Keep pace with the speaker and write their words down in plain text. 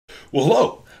Well,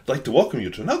 hello! I'd like to welcome you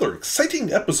to another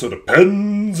exciting episode of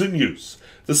Pens in Use.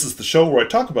 This is the show where I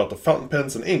talk about the fountain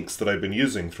pens and inks that I've been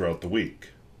using throughout the week.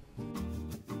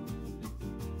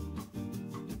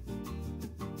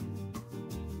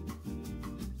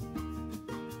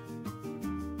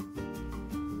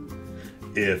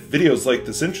 If videos like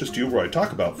this interest you, where I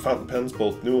talk about fountain pens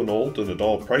both new and old and at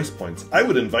all price points, I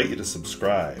would invite you to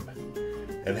subscribe.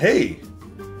 And hey,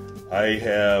 I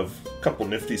have a couple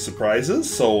nifty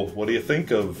surprises, so what do you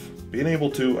think of being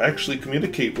able to actually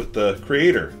communicate with the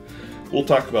creator? We'll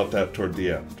talk about that toward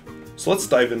the end. So let's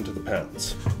dive into the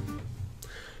pens.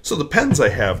 So the pens I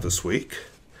have this week,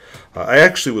 I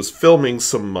actually was filming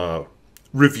some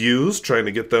reviews, trying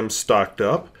to get them stocked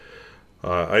up.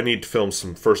 I need to film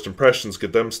some first impressions,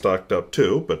 get them stocked up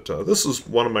too, but this is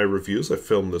one of my reviews I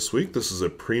filmed this week. This is a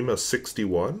Prima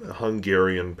 61, a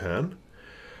Hungarian pen.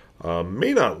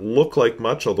 May not look like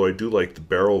much, although I do like the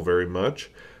barrel very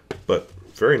much, but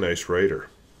very nice writer.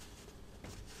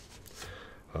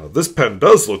 This pen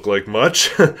does look like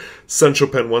much.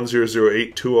 Centropen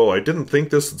 100820. I didn't think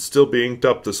this would still be inked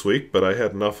up this week, but I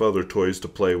had enough other toys to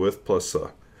play with, plus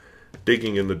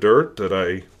digging in the dirt, that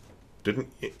I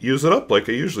didn't use it up like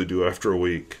I usually do after a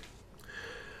week.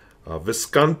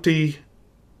 Visconti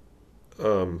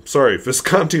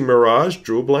Mirage,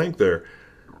 drew a blank there.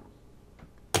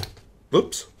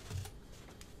 Oops.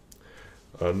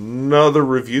 Another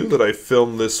review that I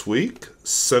filmed this week,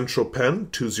 Centropen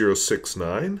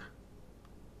 2069.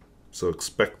 So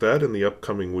expect that in the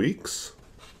upcoming weeks.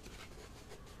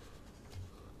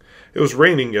 It was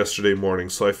raining yesterday morning,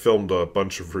 so I filmed a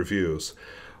bunch of reviews.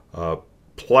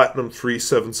 Platinum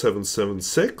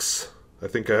 37776. I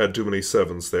think I had too many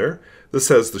sevens there. This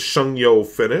has the Shungyo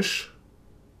finish,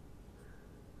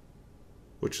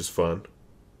 which is fun.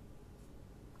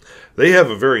 They have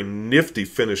a very nifty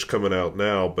finish coming out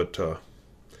now, but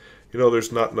you know,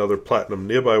 there's not another platinum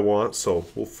nib I want, so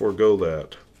we'll forego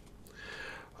that.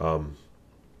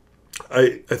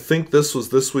 I think this was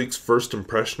this week's first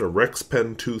impression of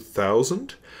Rexpen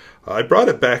 2000. I brought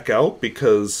it back out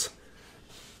because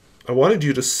I wanted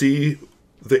you to see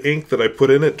the ink that I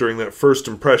put in it during that first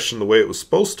impression the way it was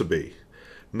supposed to be.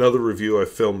 Another review I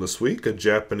filmed this week, a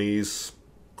Japanese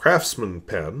craftsman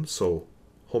pen, so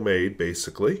homemade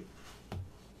basically.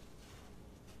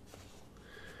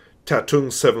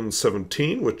 Tatung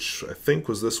 717, which I think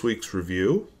was this week's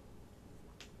review.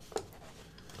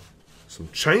 Some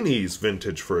Chinese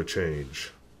vintage for a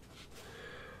change.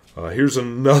 Here's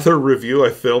another review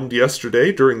I filmed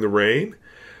yesterday during the rain.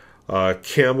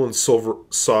 Camlin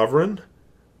Sovereign,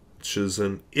 which is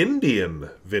an Indian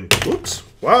vintage. Whoops!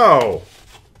 Wow!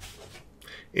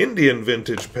 Indian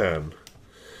vintage pen.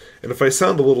 And if I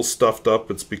sound a little stuffed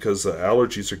up, it's because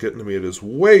allergies are getting to me. It is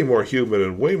way more humid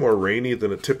and way more rainy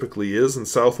than it typically is in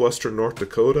southwestern North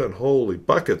Dakota, and holy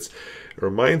buckets, it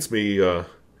reminds me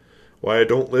why I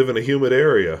don't live in a humid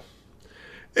area.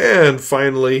 And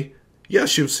finally,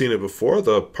 yes, you've seen it before,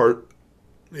 the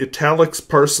Italix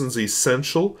Parson's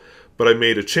Essential, but I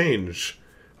made a change.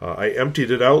 I emptied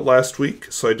it out last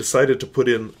week, so I decided to put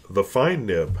in the fine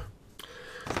nib.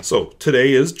 So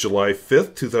today is July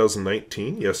 5th,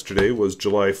 2019. Yesterday was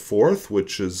July 4th,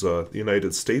 which is the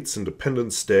United States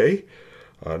Independence Day.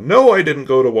 No, I didn't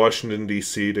go to Washington,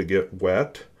 D.C. to get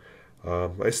wet.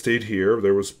 I stayed here.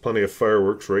 There was plenty of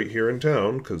fireworks right here in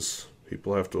town because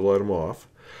people have to let them off.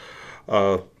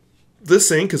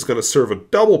 This ink is going to serve a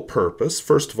double purpose.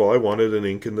 First of all, I wanted an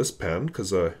ink in this pen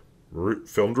because I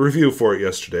filmed a review for it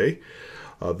yesterday.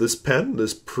 This pen,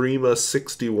 this Prima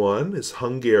 61, is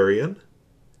Hungarian.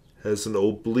 Has an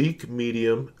oblique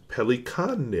medium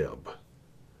Pelikan nib,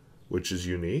 which is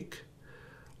unique.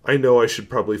 I know I should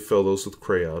probably fill those with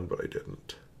crayon, but I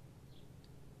didn't.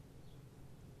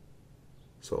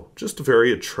 So, just a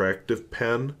very attractive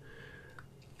pen.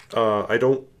 I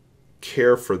don't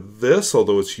care for this,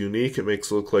 although it's unique. It makes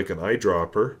it look like an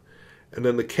eyedropper. And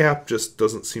then the cap just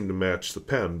doesn't seem to match the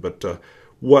pen. But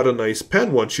what a nice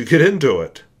pen once you get into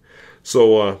it.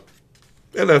 So,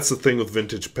 and that's the thing with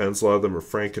vintage pens. A lot of them are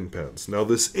Franken pens. Now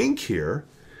this ink here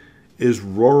is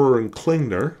Rohrer and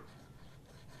Klingner.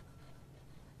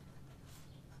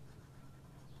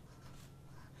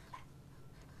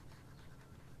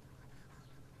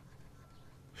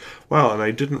 Wow, and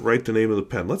I didn't write the name of the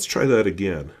pen. Let's try that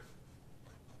again.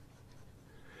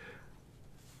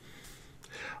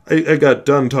 I got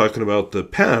done talking about the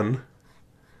pen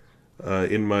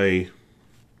in my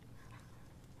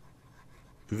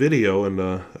video, and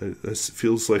it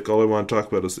feels like all I want to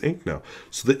talk about is ink now.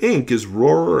 So the ink is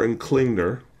Rohrer and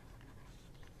Klingner.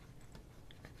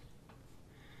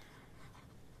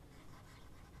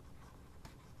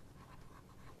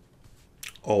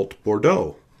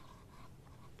 Alt-Bordeaux.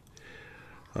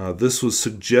 This was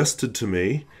suggested to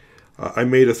me. I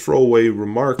made a throwaway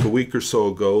remark a week or so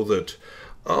ago that,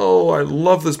 oh, I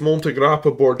love this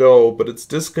Montegrappa Bordeaux, but it's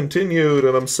discontinued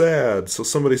and I'm sad. So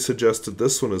somebody suggested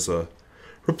this one as a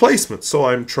replacement. So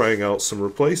I'm trying out some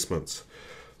replacements.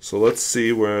 So let's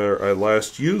see where I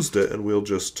last used it, and we'll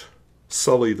just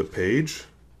sully the page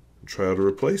and try out a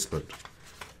replacement.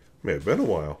 May have been a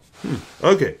while.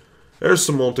 Okay, there's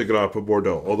some Montegrappa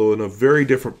Bordeaux, although in a very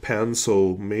different pen,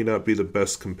 so may not be the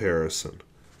best comparison.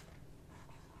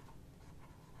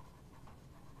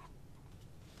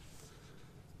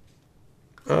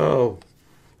 Oh,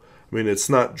 I mean, it's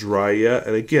not dry yet,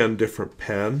 and again, different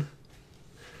pen.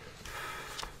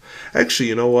 Actually,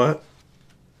 you know what?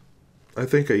 I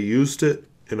think I used it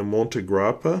in a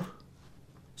Montegrappa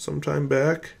sometime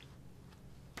back.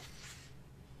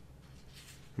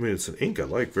 I mean, it's an ink I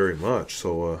like very much,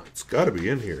 so it's got to be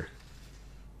in here.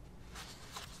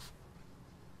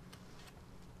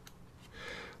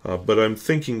 But I'm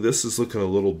thinking this is looking a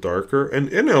little darker. And,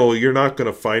 you know, you're not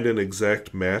going to find an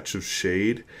exact match of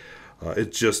shade.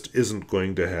 It just isn't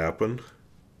going to happen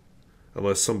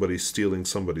unless somebody's stealing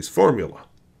somebody's formula.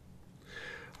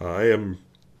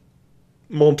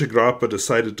 Montegrappa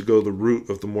decided to go the route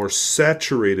of the more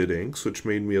saturated inks, which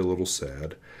made me a little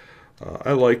sad.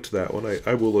 I liked that one.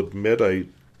 I will admit I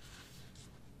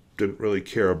didn't really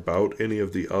care about any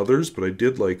of the others, but I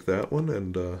did like that one.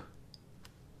 And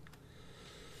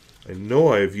I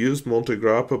know I've used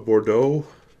Montegrappa Bordeaux,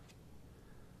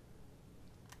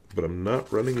 but I'm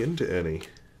not running into any.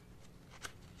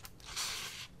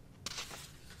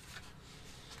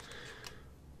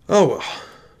 Oh well.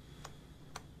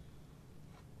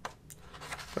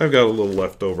 I've got a little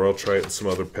left over. I'll try it in some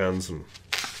other pens, and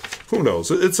who knows?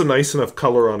 It's a nice enough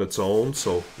color on its own,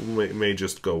 so we may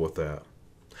just go with that.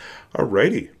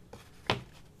 Alrighty.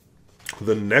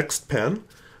 The next pen,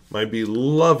 my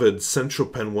beloved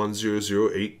Centropen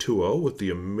 100820 with the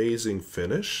amazing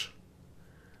finish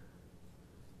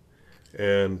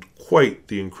and quite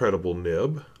the incredible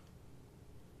nib.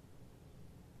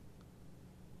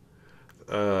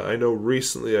 I know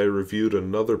recently I reviewed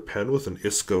another pen with an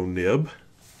ISCO nib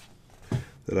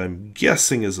that I'm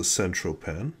guessing is a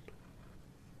Centropen.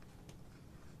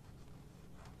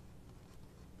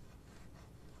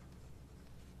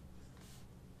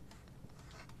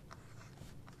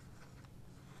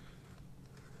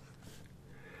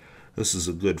 This is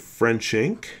a good French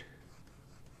ink.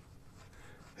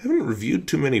 I haven't reviewed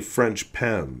too many French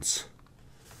pens.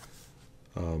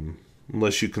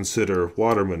 Unless you consider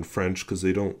Waterman French, because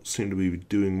they don't seem to be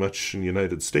doing much in the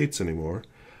United States anymore.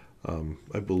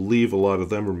 I believe a lot of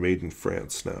them are made in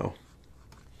France now.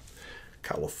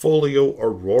 Callifolio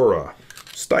Aurora.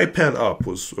 Pen Up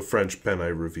was a French pen I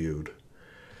reviewed.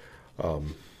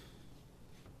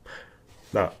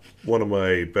 Not one of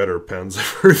my better pens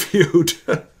I've reviewed.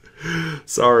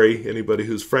 Sorry, anybody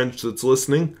who's French that's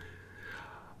listening.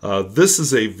 This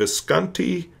is a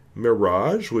Visconti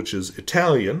Mirage, which is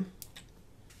Italian.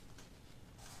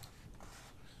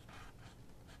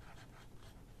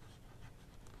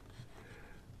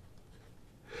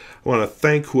 I want to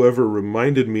thank whoever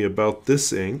reminded me about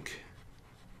this ink.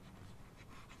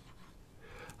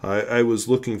 I was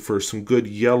looking for some good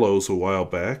yellows a while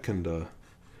back, and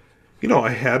you know,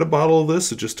 I had a bottle of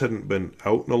this. It just hadn't been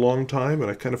out in a long time, and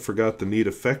I kind of forgot the neat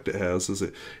effect it has. Is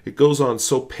it goes on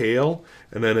so pale,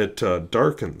 and then it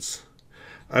darkens.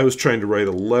 I was trying to write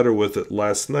a letter with it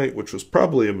last night, which was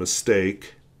probably a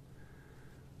mistake.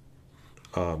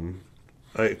 Cause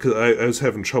I was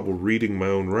having trouble reading my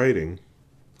own writing.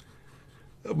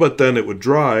 But then it would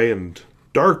dry and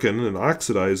darken and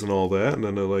oxidize and all that, and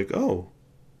then I'm like, oh.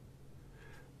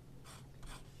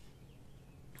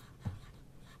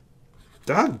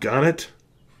 Doggone it.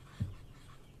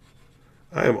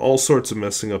 I am all sorts of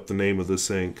messing up the name of this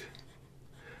ink.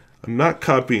 I'm not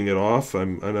copying it off,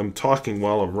 and I'm talking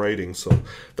while I'm writing, so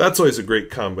that's always a great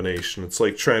combination. It's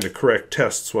like trying to correct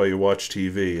tests while you watch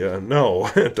TV. No,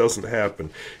 it doesn't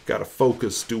happen. Got to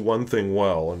focus, do one thing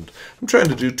well, and I'm trying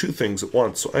to do two things at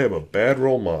once, so I am a bad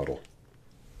role model.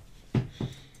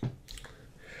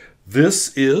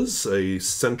 This is a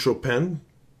Centropen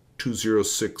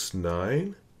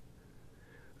 2069.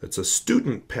 It's a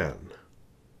student pen.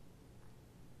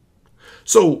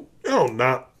 So, you know,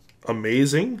 not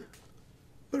amazing,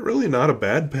 but really not a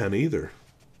bad pen either.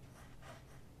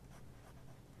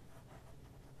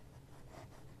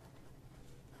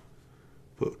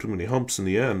 Put too many humps in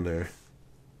the end there.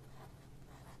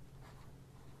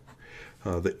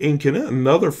 The ink in it,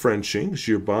 another French ink,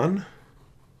 Herbin.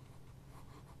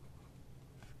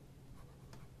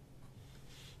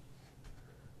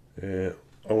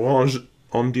 Orange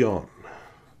Indien,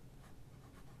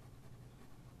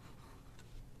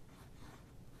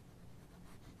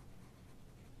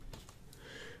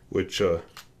 which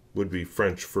would be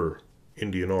French for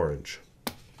Indian orange.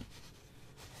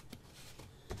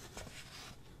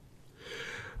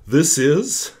 This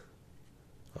is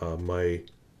my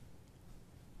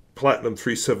Platinum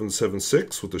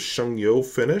 3776 with a Shengyo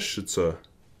finish. It's one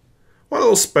of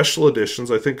those special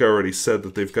editions. I think I already said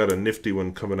that they've got a nifty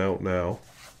one coming out now.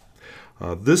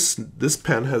 This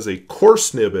pen has a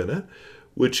coarse nib in it,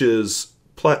 which is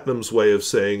Platinum's way of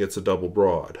saying it's a double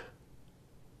broad.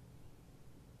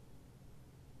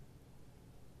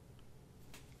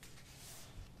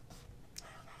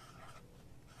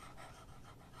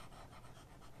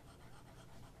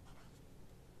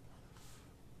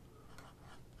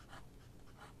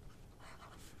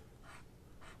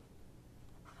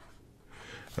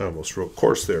 I almost wrote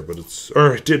coarse there, but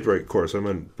or I did write coarse, I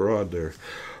meant broad there.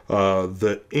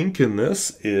 The ink in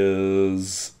this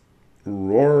is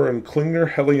Rohrer and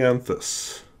Klingner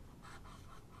Helianthus.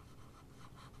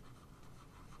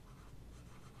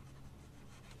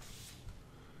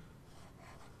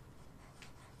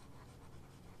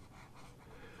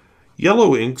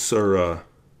 Yellow inks are,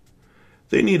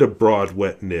 they need a broad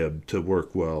wet nib to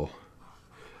work well.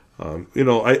 You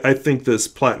know, I think this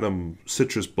Platinum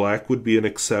Citrus Black would be an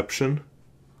exception.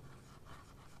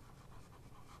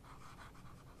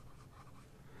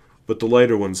 But the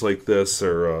lighter ones like this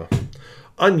are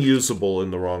unusable in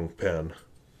the wrong pen,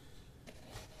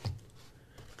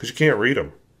 because you can't read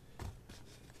them.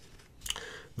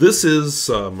 This is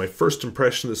my first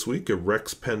impression this week, a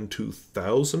Rexpen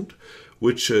 2000,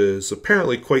 which is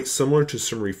apparently quite similar to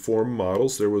some Reform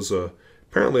models. There was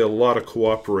apparently a lot of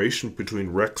cooperation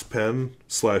between Rexpen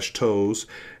 / Toes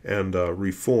and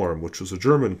Reform, which was a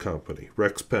German company.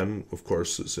 Rexpen, of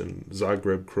course, is in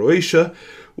Zagreb, Croatia,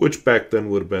 which back then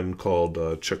would have been called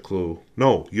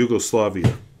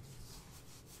Yugoslavia.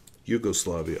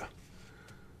 Yugoslavia.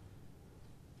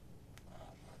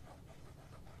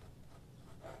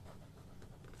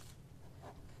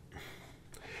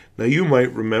 Now you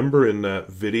might remember in that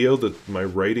video that my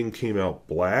writing came out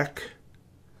black.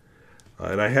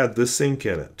 And I had this ink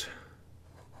in it.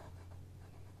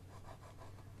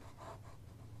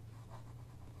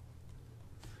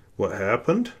 What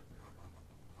happened?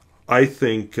 I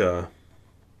think, and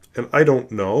I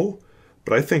don't know,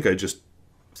 but I think I just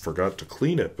forgot to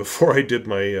clean it before I did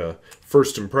my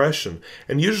first impression.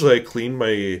 And usually I clean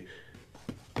my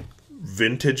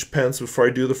vintage pens before I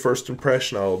do the first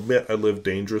impression. I'll admit I live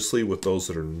dangerously with those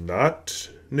that are not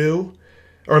new.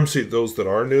 Or I'm saying those that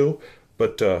are new.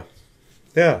 But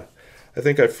yeah, I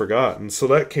think I forgot, and so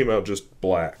that came out just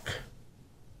black.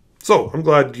 So I'm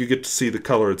glad you get to see the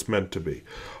color it's meant to be.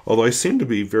 Although I seem to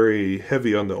be very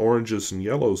heavy on the oranges and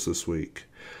yellows this week,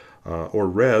 or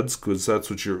reds, because that's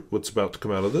what's about to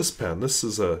come out of this pen. This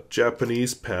is a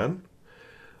Japanese pen.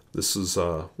 This is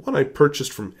one I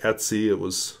purchased from Etsy. It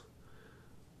was,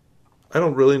 I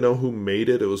don't really know who made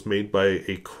it. It was made by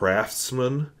a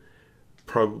craftsman,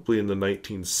 probably in the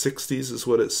 1960s is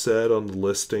what it said on the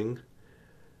listing.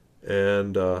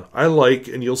 And I like,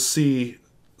 and you'll see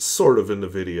sort of in the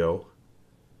video,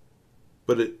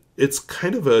 but it's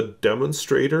kind of a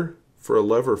demonstrator for a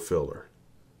lever filler.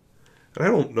 And I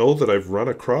don't know that I've run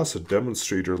across a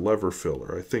demonstrator lever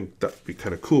filler. I think that'd be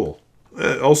kind of cool.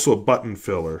 Also a button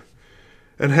filler.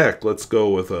 And heck, let's go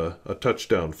with a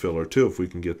touchdown filler too, if we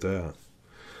can get that.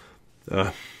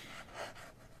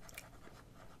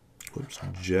 Whoops,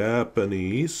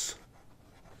 Japanese,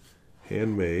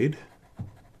 handmade.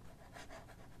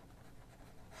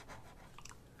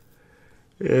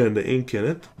 And the ink in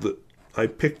it. I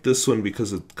picked this one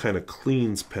because it kind of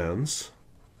cleans pens.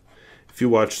 If you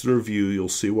watch the review, you'll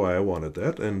see why I wanted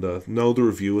that. And no, the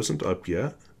review isn't up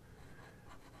yet.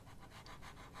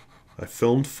 I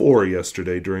filmed 4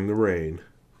 yesterday during the rain.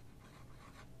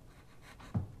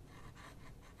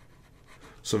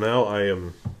 So now I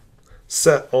am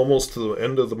set almost to the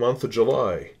end of the month of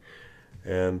July.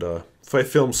 And if I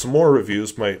film some more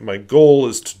reviews, my goal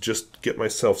is to just get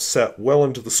myself set well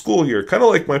into the school year, kind of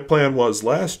like my plan was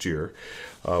last year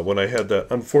when I had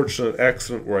that unfortunate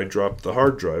accident where I dropped the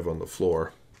hard drive on the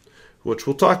floor, which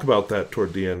we'll talk about that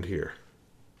toward the end here.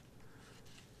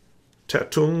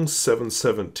 Tatung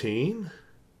 717,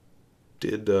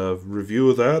 did a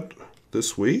review of that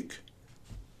this week.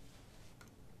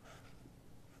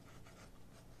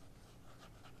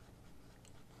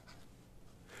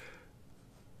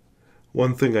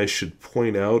 One thing I should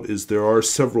point out is there are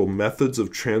several methods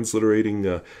of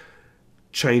transliterating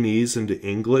Chinese into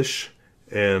English,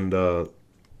 and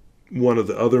one of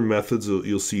the other methods,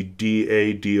 you'll see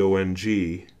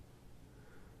D-A-D-O-N-G.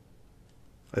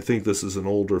 I think this is an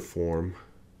older form.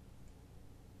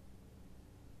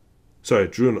 Sorry,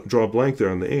 draw a blank there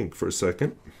on the ink for a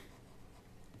second.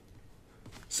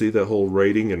 See that whole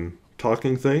writing and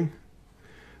talking thing?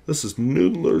 This is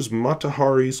Noodler's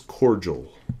Matahari's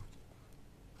Cordial.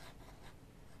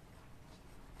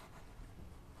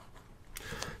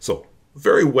 So,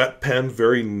 very wet pen,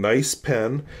 very nice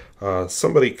pen.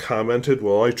 Somebody commented,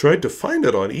 well, I tried to find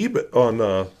it on eBay, on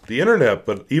the internet,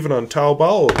 but even on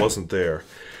Taobao it wasn't there.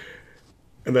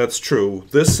 And that's true.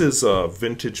 This is a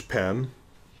vintage pen.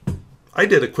 I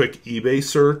did a quick eBay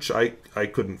search. I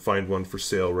couldn't find one for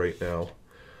sale right now.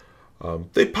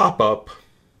 They pop up.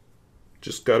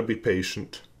 Just got to be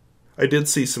patient. I did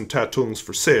see some Tatungs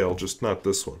for sale, just not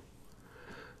this one.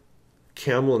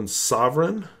 Camlin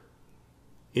Sovereign,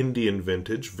 Indian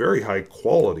vintage, very high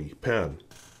quality pen.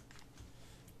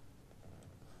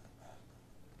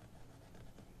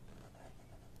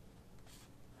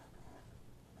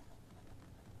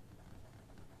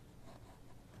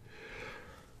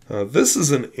 This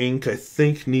is an ink I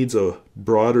think needs a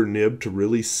broader nib to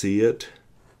really see it.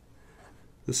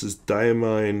 This is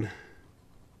Diamine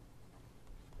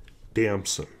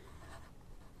Damson.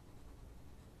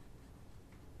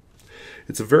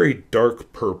 It's a very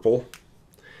dark purple,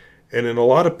 and in a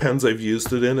lot of pens I've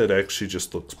used it in, it actually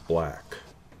just looks black.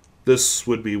 This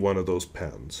would be one of those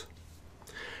pens.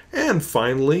 And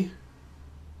finally,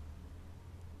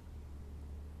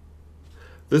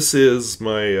 this is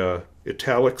my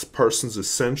Italix Parsons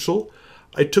Essential.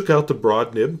 I took out the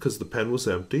broad nib because the pen was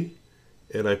empty,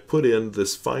 and I put in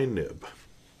this fine nib.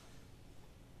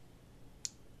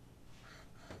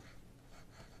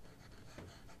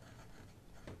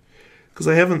 Because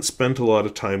I haven't spent a lot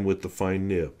of time with the fine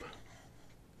nib.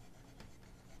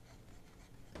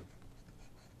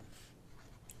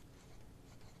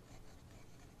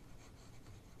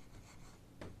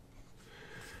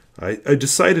 I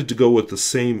decided to go with the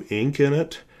same ink in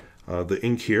it. The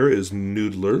ink here is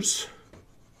Noodler's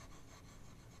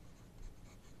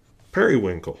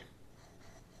Periwinkle,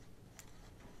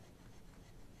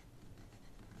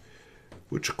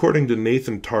 which according to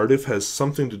Nathan Tardif has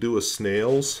something to do with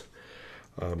snails.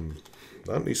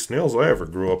 Not any snails I ever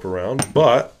grew up around,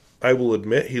 but I will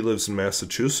admit he lives in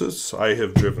Massachusetts. I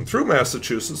have driven through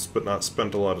Massachusetts, but not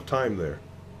spent a lot of time there.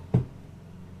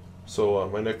 So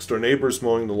my next door neighbor's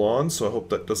mowing the lawn, so I hope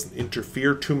that doesn't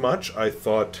interfere too much. I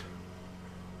thought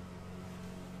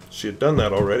she had done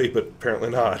that already, but apparently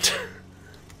not.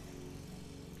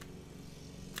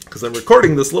 Because I'm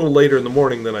recording this a little later in the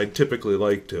morning than I'd typically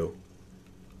like to.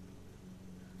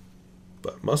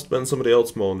 But must have been somebody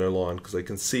else mowing their lawn, because I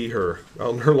can see her out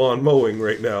on her lawn mowing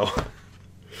right now.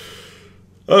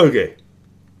 Okay.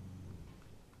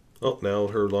 Oh, now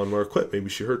her lawnmower quit. Maybe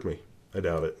she heard me. I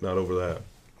doubt it. Not over that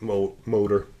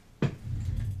motor.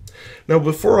 Now,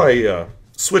 before I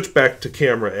switch back to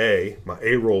camera A, my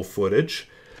A-roll footage,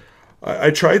 I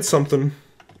tried something.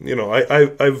 You know,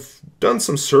 I've done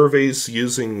some surveys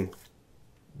using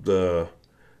the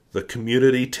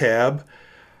community tab.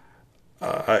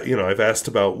 You know, I've asked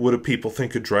about what do people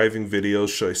think of driving videos?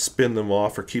 Should I spin them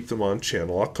off or keep them on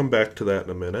channel? I'll come back to that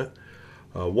in a minute.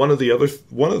 One of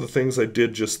the things I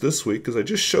did just this week is I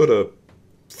just showed a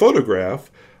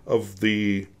photograph of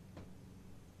the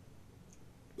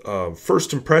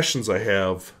first impressions I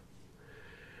have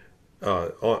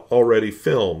already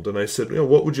filmed, and I said, you know,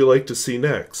 what would you like to see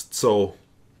next? So,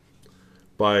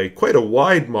 by quite a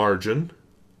wide margin,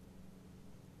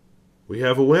 we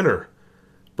have a winner.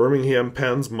 Birmingham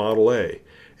Pens Model A.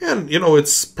 And, you know,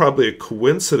 it's probably a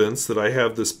coincidence that I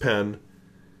have this pen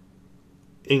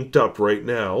inked up right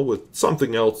now with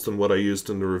something else than what I used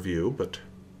in the review, but,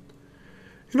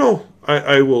 you know,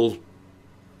 I will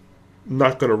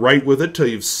not going to write with it till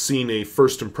you've seen a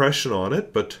first impression on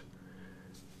it, but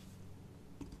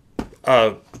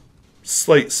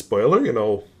slight spoiler, you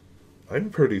know, I'm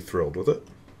pretty thrilled with it.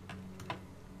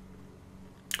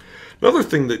 Another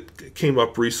thing that came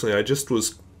up recently, I just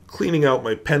was cleaning out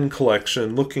my pen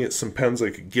collection, looking at some pens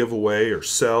I could give away or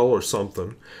sell or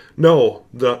something. No,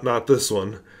 not this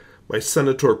one, my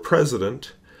Senator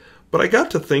President. But I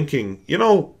got to thinking, you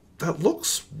know, that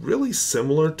looks really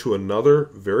similar to another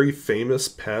very famous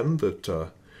pen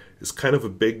that is kind of a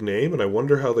big name, and I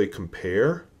wonder how they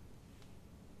compare.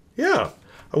 Yeah,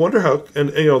 I wonder how,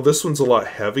 and you know, this one's a lot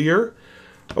heavier.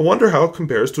 I wonder how it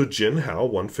compares to a Jinhao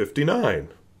 159.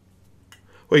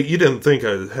 Wait, you didn't think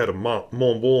I had a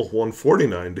Montblanc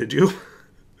 149, did you?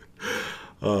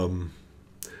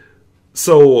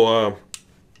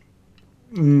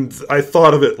 I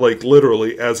thought of it like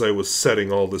literally as I was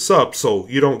setting all this up, so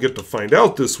you don't get to find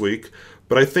out this week,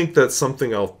 but I think that's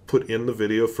something I'll put in the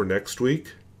video for next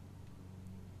week.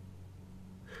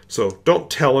 So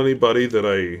don't tell anybody that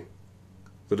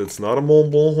it's not a Mole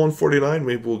 149.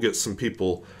 Maybe we'll get some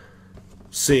people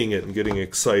seeing it and getting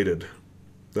excited.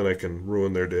 Then I can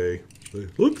ruin their day.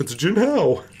 Look, it's a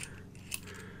Jinhao.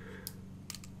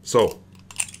 So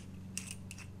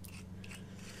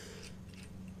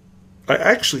I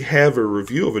actually have a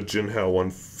review of a Jinhao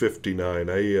 159.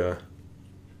 I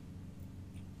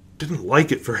didn't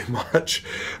like it very much.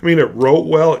 I mean, it wrote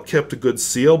well, it kept a good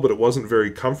seal, but it wasn't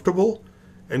very comfortable.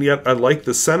 And yet I like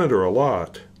the Senator a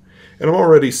lot. And I'm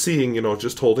already seeing, you know,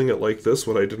 just holding it like this,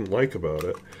 what I didn't like about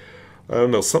it. I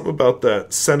don't know, something about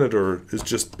that Senator is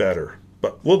just better.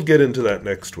 But we'll get into that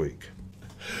next week.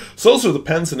 So those are the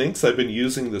pens and inks I've been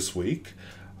using this week.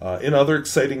 In other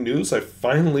exciting news, I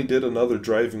finally did another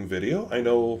driving video. I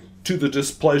know to the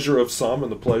displeasure of some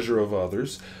and the pleasure of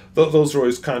others. Those are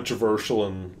always controversial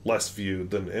and less viewed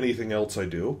than anything else I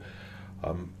do.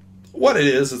 What it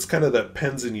is, it's kind of that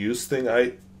pens in use thing.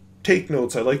 I take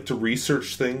notes. I like to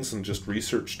research things and just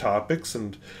research topics,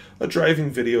 and a driving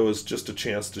video is just a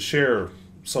chance to share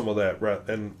some of that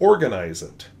and organize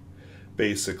it,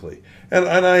 basically. And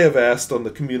I have asked on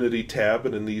the community tab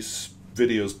and in these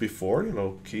videos before, you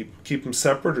know, keep them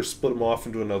separate or split them off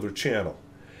into another channel.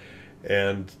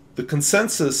 And the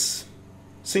consensus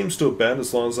seems to have been,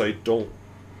 as long as I don't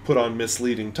put on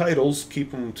misleading titles,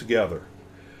 keep them together.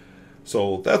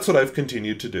 So that's what I've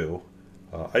continued to do.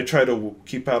 I try to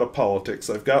keep out of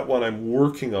politics. I've got one I'm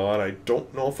working on. I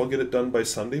don't know if I'll get it done by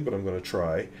Sunday, but I'm going to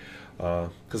try.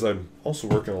 Because I'm also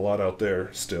working a lot out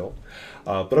there still.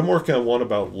 But I'm working on one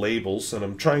about labels, and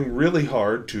I'm trying really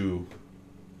hard to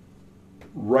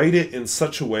write it in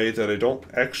such a way that I don't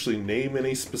actually name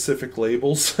any specific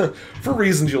labels, for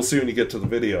reasons you'll see when you get to the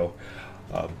video.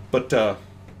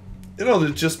 You know,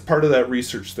 it's just part of that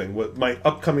research thing. With my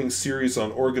upcoming series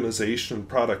on organization and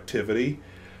productivity,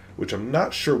 which I'm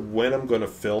not sure when I'm going to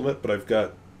film it, but I've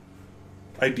got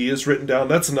ideas written down.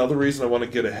 That's another reason I want to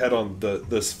get ahead on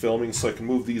this filming, so I can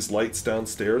move these lights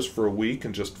downstairs for a week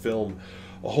and just film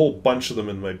a whole bunch of them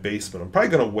in my basement. I'm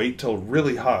probably going to wait till a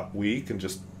really hot week and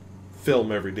just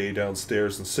film every day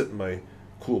downstairs and sit in my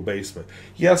cool basement.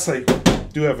 Yes, I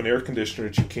do have an air conditioner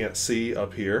that you can't see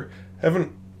up here.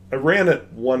 I ran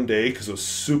it one day because it was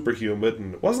super humid,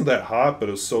 and it wasn't that hot, but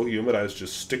it was so humid I was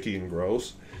just sticky and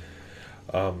gross.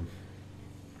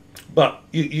 But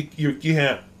you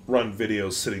can't run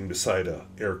videos sitting beside a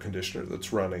air conditioner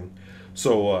that's running.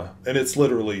 So and it's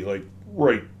literally like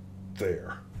right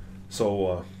there.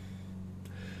 So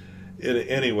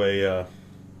anyway,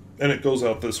 and it goes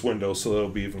out this window, so that'll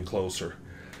be even closer.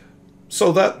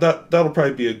 So that'll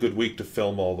probably be a good week to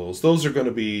film all those. Those are going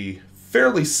to be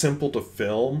fairly simple to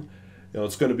film. You know,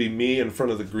 it's going to be me in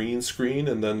front of the green screen,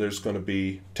 and then there's going to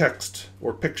be text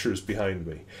or pictures behind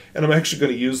me. And I'm actually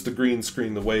going to use the green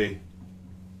screen in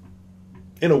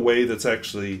a way that's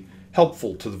actually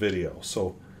helpful to the video.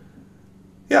 So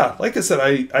yeah, like I said,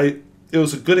 it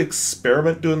was a good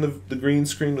experiment doing the green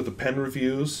screen with the pen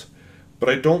reviews, but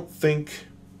I don't think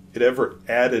it ever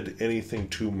added anything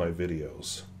to my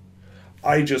videos.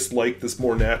 I just like this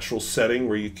more natural setting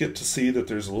where you get to see that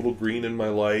there's a little green in my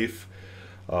life.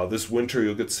 This winter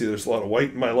you'll get to see there's a lot of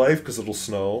white in my life because it'll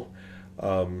snow.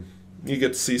 You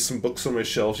get to see some books on my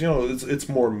shelves. You know, it's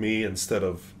more me instead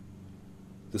of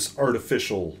this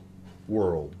artificial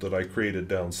world that I created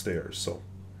downstairs. So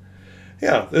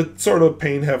yeah, it's sort of a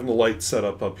pain having the lights set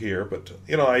up here, but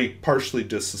you know, I partially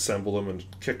disassemble them and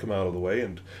kick them out of the way,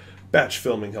 and batch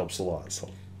filming helps a lot. So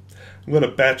I'm going to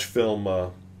batch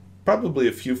film probably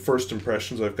a few first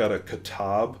impressions. I've got a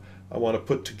kitab I want to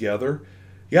put together.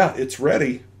 Yeah, it's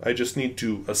ready. I just need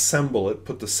to assemble it,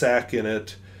 put the sack in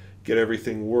it, get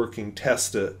everything working,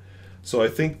 test it. So I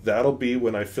think that'll be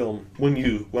when I film,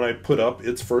 when I put up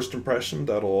its first impression,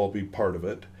 that'll all be part of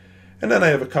it. And then I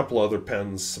have a couple other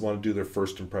pens I want to do their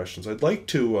first impressions. I'd like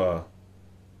to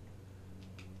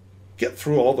get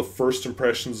through all the first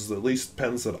impressions, at least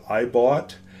pens that I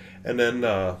bought, and then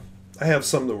I have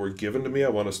some that were given to me. I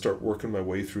want to start working my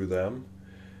way through them.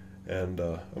 And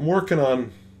I'm working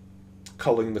on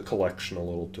culling the collection a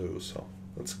little too, so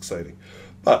that's exciting.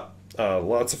 But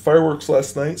lots of fireworks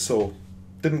last night, so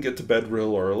didn't get to bed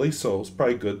real early, so it was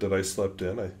probably good that I slept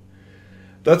in.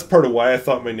 That's part of why I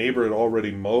thought my neighbor had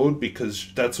already mowed,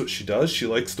 because that's what she does. She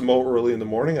likes to mow early in the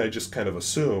morning. I just kind of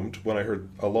assumed when I heard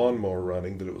a lawnmower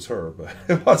running that it was her, but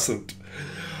it wasn't.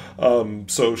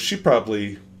 So she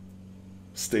probably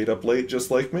stayed up late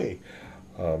just like me.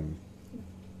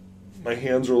 My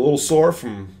hands are a little sore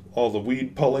from all the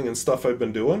weed pulling and stuff I've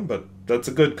been doing, but that's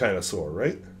a good kind of sore,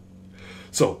 right?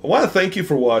 So, I want to thank you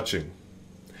for watching.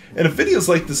 And if videos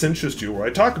like this interest you, where I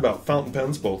talk about fountain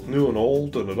pens both new and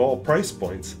old and at all price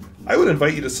points, I would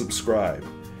invite you to subscribe.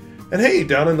 And hey,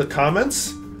 down in the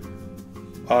comments,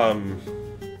 God,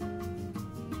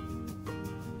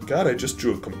 I just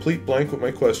drew a complete blank what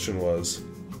my question was.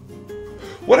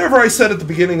 Whatever I said at the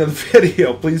beginning of the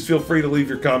video, please feel free to leave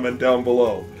your comment down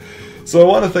below. So I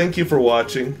want to thank you for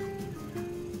watching,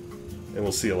 and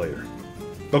we'll see you later.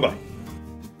 Bye-bye.